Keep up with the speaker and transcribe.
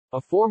A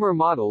former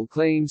model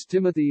claims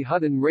Timothy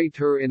Hutton raped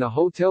her in a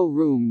hotel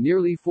room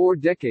nearly 4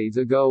 decades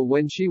ago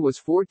when she was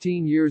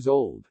 14 years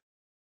old.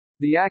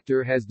 The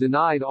actor has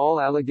denied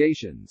all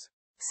allegations.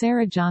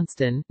 Sarah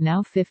Johnston,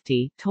 now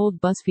 50,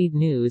 told BuzzFeed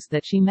News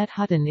that she met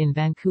Hutton in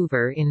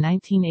Vancouver in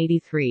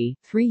 1983,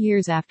 3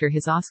 years after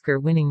his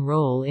Oscar-winning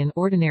role in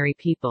Ordinary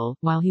People,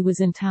 while he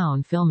was in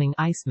town filming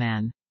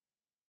Iceman.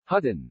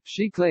 Hutton,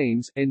 she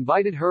claims,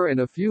 invited her and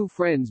a few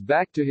friends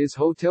back to his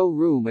hotel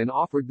room and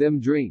offered them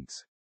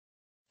drinks.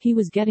 He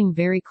was getting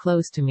very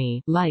close to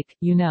me, like,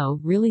 you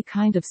know, really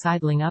kind of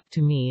sidling up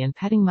to me and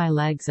petting my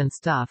legs and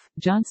stuff,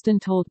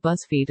 Johnston told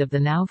BuzzFeed of the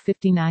now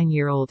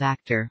 59-year-old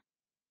actor.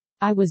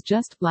 I was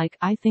just, like,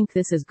 I think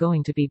this is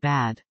going to be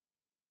bad.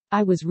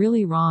 I was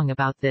really wrong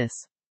about this.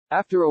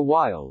 After a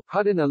while,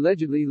 Hutton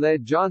allegedly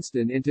led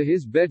Johnston into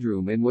his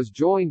bedroom and was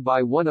joined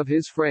by one of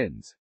his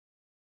friends.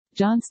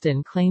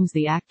 Johnston claims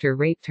the actor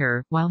raped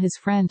her, while his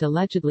friend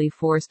allegedly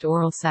forced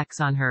oral sex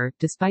on her,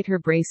 despite her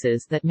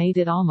braces that made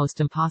it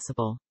almost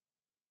impossible.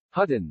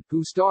 Hutton,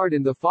 who starred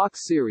in the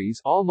Fox series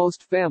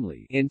Almost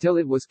Family until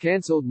it was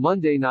cancelled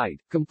Monday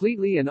night,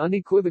 completely and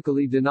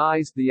unequivocally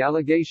denies the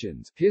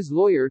allegations, his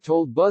lawyer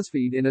told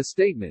BuzzFeed in a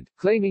statement,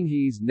 claiming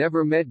he's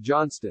never met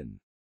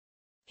Johnston.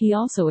 He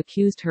also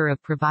accused her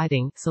of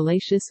providing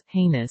salacious,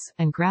 heinous,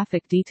 and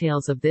graphic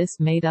details of this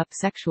made-up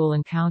sexual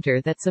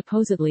encounter that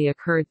supposedly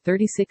occurred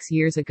 36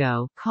 years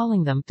ago,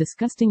 calling them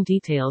disgusting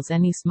details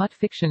any smut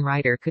fiction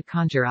writer could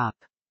conjure up.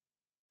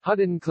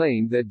 Hutton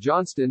claimed that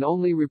Johnston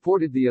only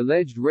reported the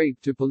alleged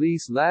rape to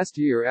police last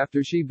year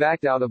after she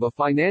backed out of a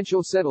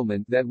financial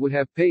settlement that would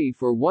have paid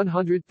for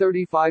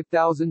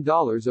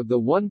 $135,000 of the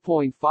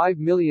 $1.5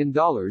 million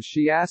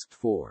she asked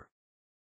for.